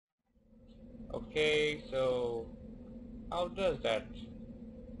Okay, so how does that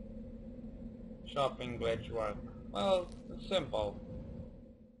shopping glitch work? Well, it's simple.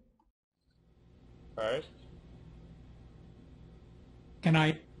 First, Can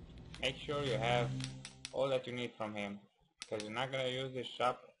I? make sure you have all that you need from him, because you're not gonna use this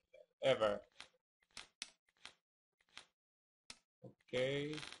shop ever.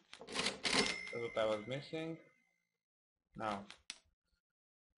 Okay, that's what I was missing. Now,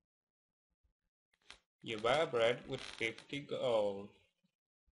 you buy bread with 50 gold.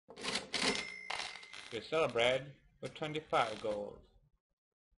 You sell bread with 25 gold.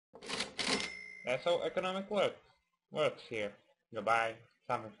 That's how economic works here. You buy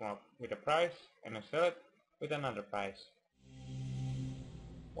something with a price and you sell it with another price.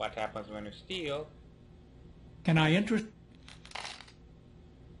 What happens when you steal? Can I interest?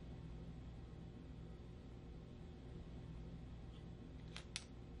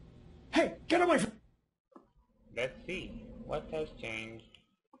 Hey, get away from... Let's see. What has changed?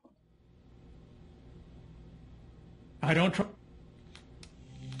 I don't try...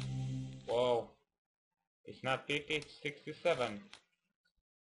 Whoa. It's not 50, it's 67.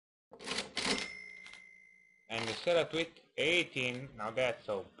 And you sell it with 18. Now that's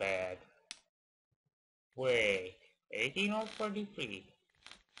so bad. Wait. 18 or 43?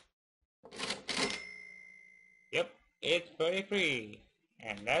 Yep, it's 33.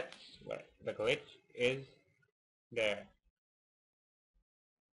 And that's where the glitch is there.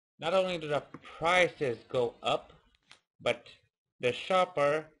 Not only do the prices go up, but the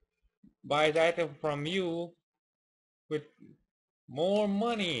shopper buys items from you with more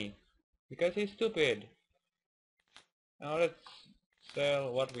money because he's stupid. Now let's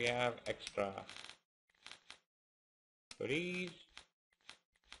sell what we have extra. These.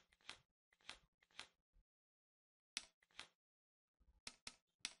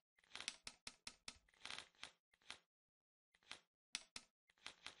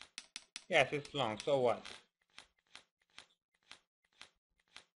 Yes, it's long, so what?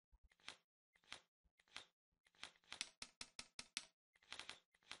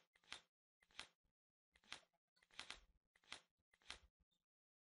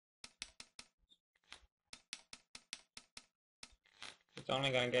 It's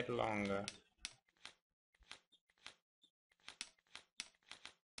only gonna get longer.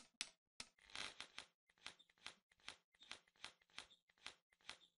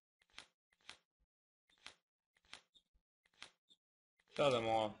 Sell them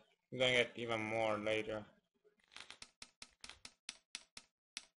all. You're gonna get even more later.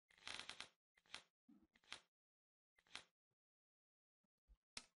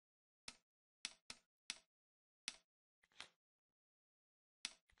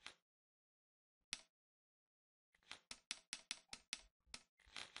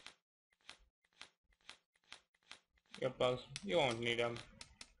 Your bugs, you won't need them.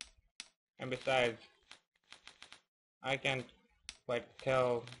 And besides, I can't quite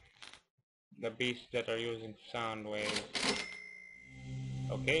tell the beasts that are using sound waves.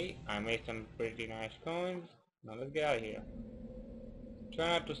 Okay, I made some pretty nice coins. Now let's get out of here.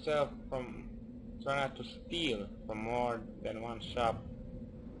 Try not to steal from more than one shop,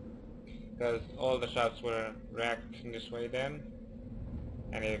 because all the shops were wrecked in this way then.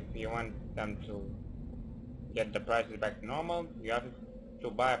 And if you want them to get the prices back to normal, you have to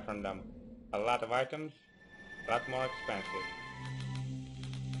buy from them a lot of items, a lot more expensive.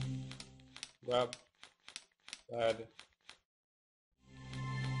 Grub, bread,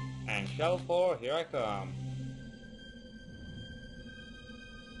 and shell 4, here I come.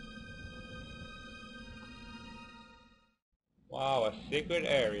 Wow, a secret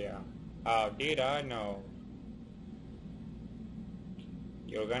area. How did I know?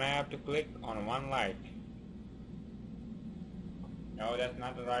 You're gonna have to click on one light. No, that's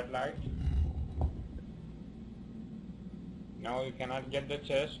not the right light. No, you cannot get the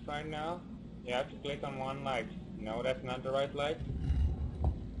chest right now. You have to click on one light. No, that's not the right light.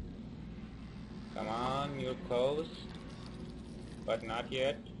 Come on, you're close. But not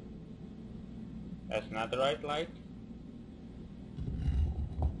yet. That's not the right light.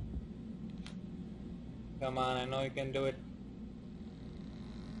 Come on, I know you can do it.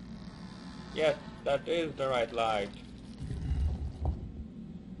 Yes, that is the right light.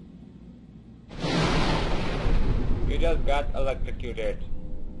 You just got electrocuted.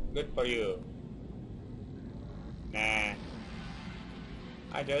 Good for you. Nah.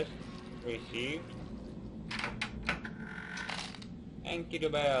 I just received Thank you to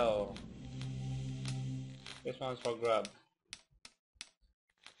Bell. This one's for grub.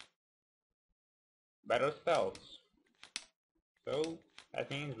 Better spells. So that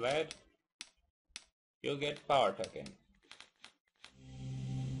means lead you'll get power token.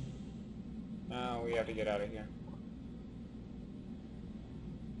 Now we have to get out of here.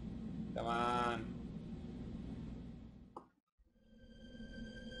 Come on.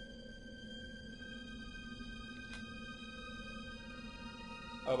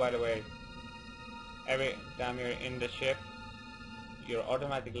 Oh, by the way, every time you're in the ship, you're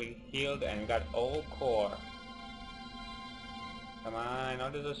automatically healed and got all core. Come on, I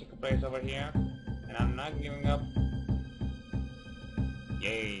know there's a secret place over here, and I'm not giving up.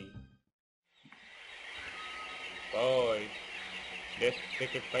 Yay. Boy, this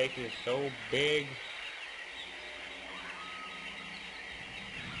secret place is so big.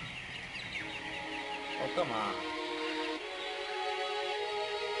 Oh, come on.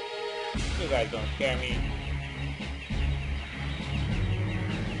 You guys don't scare me.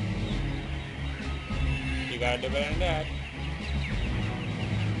 You gotta do better than that.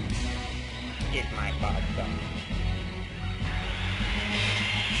 Get my box done.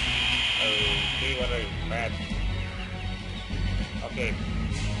 Oh, see what are you, bad? Okay,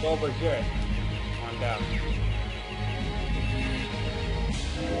 go over here. On down.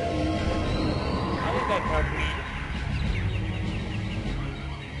 How does that help me?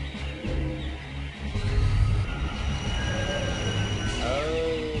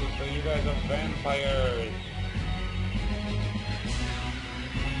 Oh, so you guys are vampires.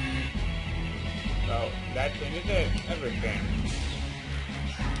 So that changes everything.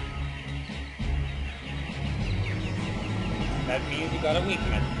 That means you got a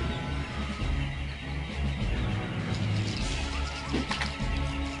weakness.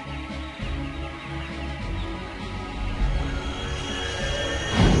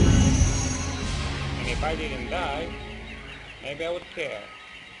 And if I didn't die, maybe I would care.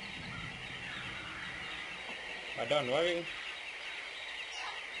 But don't worry.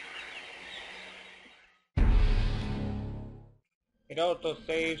 It auto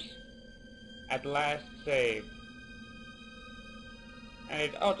saves at last save. And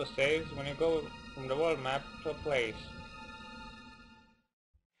it auto saves when you go from the world map to a place.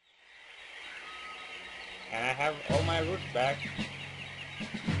 And I have all my routes back.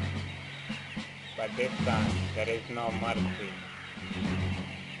 But this time there is no mercy.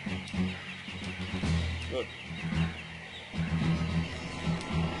 Good.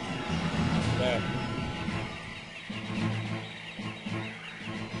 There.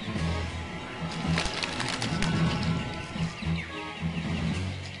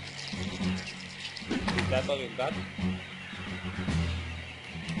 Is that all you got?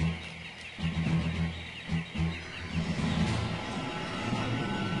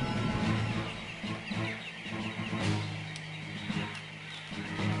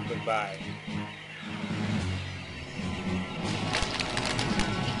 Goodbye.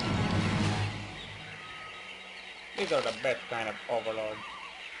 These are the best kind of overlords.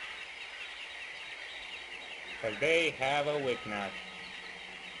 Because they have a weakness.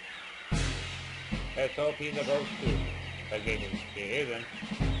 Let's hope he's a ghost too. Because if he isn't,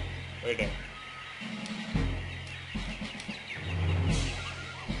 we're dead.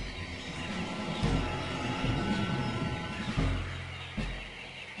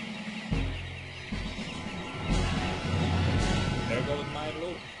 There goes my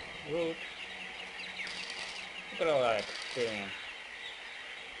loot. Look at all that experience.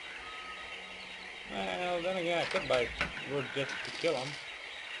 Well, then again, I could buy wood just to kill him.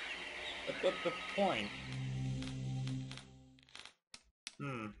 But what's the point?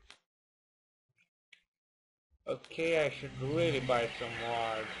 Okay, I should really buy some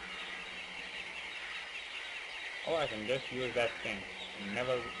wards. Or I can just use that thing. I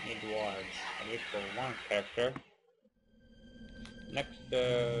never need wards. At least for one character. Next,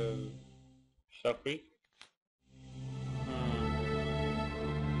 Sophie.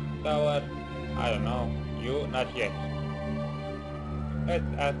 So what? I don't know. You? Not yet. Let's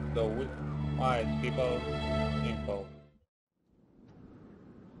ask the wise people info.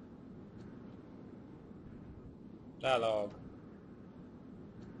 Dialogue.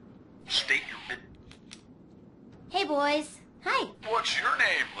 State your... Hey, boys. Hi. What's your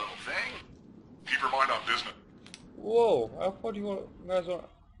name, little thing? Keep your mind on business. Whoa, I thought you guys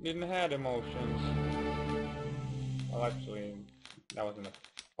didn't have emotions. Well, actually, that wasn't a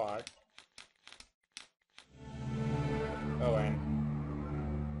part. Go in.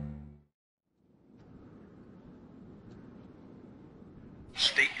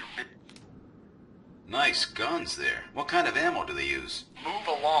 State your... Nice guns there. What kind of ammo do they use? Move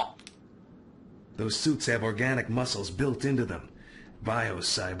along. Those suits have organic muscles built into them.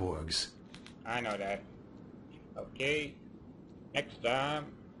 Bio-cyborgs. I know that. Okay. Next time.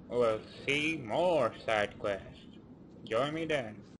 we'll see more side quests. Join me then.